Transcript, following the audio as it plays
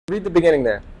Read the beginning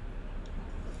there.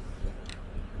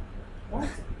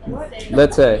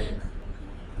 Let's say.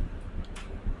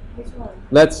 Which one?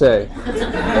 Let's say.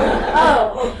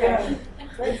 Oh, okay.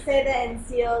 Let's say that in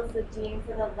seals, the gene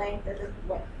for the length of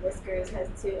the whiskers has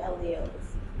 2 alleles.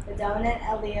 The dominant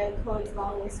allele codes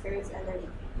long whiskers, and the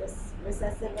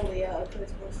recessive allele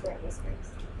codes for short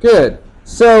whiskers. Good.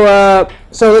 So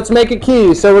let's make a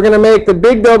key. So we're going to make the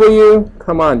big W,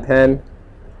 come on, pen.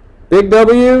 Big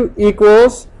W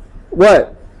equals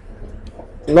what?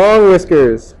 Long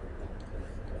whiskers.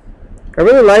 I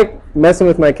really like messing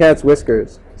with my cat's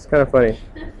whiskers. It's kind of funny.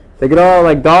 They get all,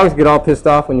 like dogs get all pissed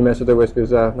off when you mess with their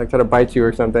whiskers, like try to bite you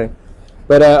or something.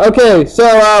 But okay,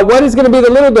 so what is going to be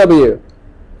the little w?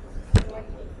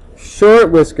 Short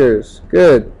whiskers.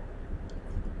 Good.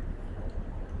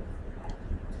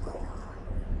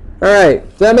 All right,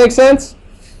 does that make sense?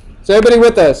 Is everybody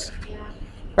with us? Yeah.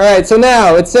 All right, so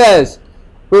now it says,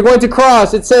 we're going to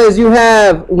cross. It says you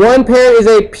have one pair is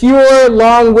a pure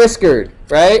long whiskered,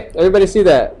 right? Everybody see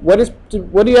that? What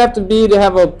do you have to be to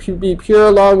have be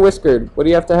pure long whiskered? What do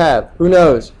you have to have? Who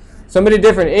knows? Somebody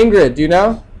different. Ingrid, do you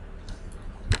know?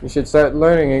 You should start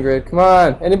learning, Ingrid. Come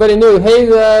on. Anybody new? Hey,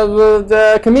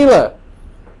 Camila.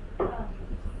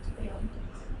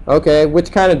 Okay, which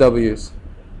kind of W's?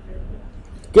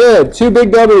 Good. 2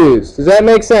 big W's. Does that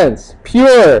make sense?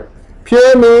 Pure.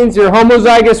 Pure means you're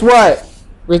homozygous what?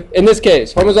 In this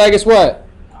case, homozygous what?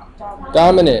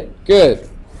 Dominant. Good.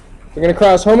 We're going to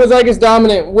cross homozygous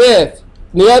dominant with,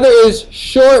 the other is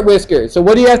short whiskers. So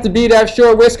what do you have to be to have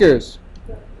short whiskers?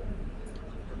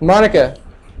 Monica.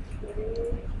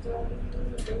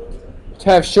 To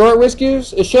have short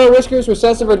whiskers? Is short whiskers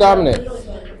recessive or dominant?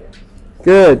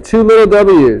 Good. 2 little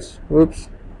W's. Whoops.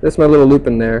 That's my little loop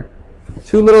in there.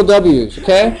 2 little W's,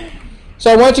 okay? So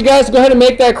I want you guys to go ahead and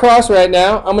make that cross right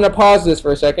now. I'm going to pause this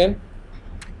for a second.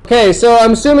 Okay, so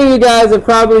I'm assuming you guys have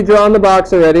probably drawn the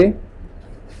box already.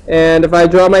 And if I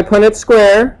draw my Punnett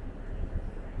square,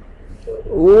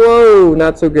 whoa,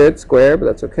 not so good, square, but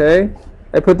that's okay.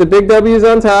 I put the big W's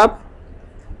on top.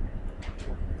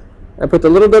 I put the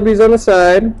little W's on the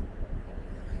side.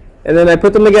 And then I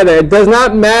put them together. It does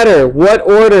not matter what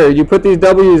order you put these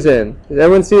W's in. Does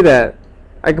everyone see that?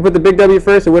 I could put the big W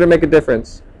first, it wouldn't make a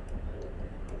difference.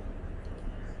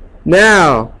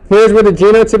 Now, here's where the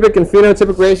genotypic and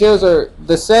phenotypic ratios are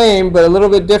the same, but a little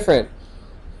bit different.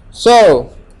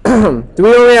 So, do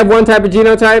we only have one type of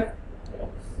genotype?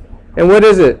 And what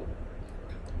is it?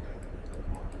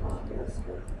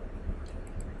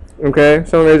 Okay,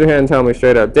 someone raise your hand and tell me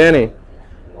straight up. Danny.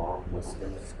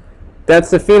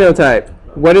 That's the phenotype.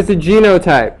 What is the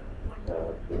genotype?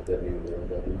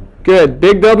 Good.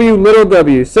 Big W, little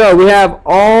w. So we have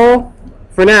all,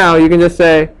 for now, you can just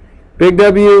say big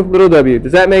W, little w.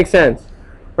 Does that make sense?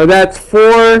 Or that's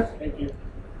 4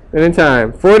 in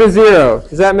time. 4 to 0.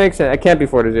 Does that make sense? It can't be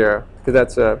 4 to 0 because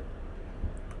that's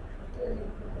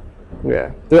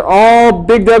yeah. They're all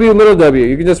big W, little w.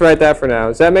 You can just write that for now.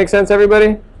 Does that make sense,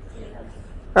 everybody?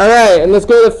 All right, and let's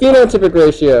go to the phenotypic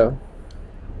ratio.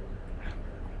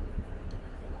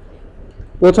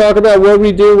 We'll talk about what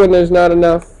we do when there's not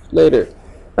enough later.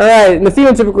 All right, in the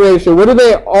phenotypic ratio, what do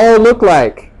they all look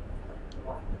like?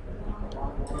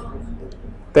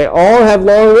 They all have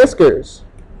long whiskers.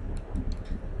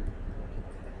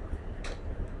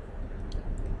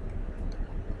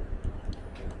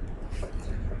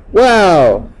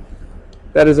 Wow,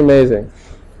 that is amazing.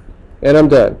 And I'm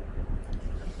done.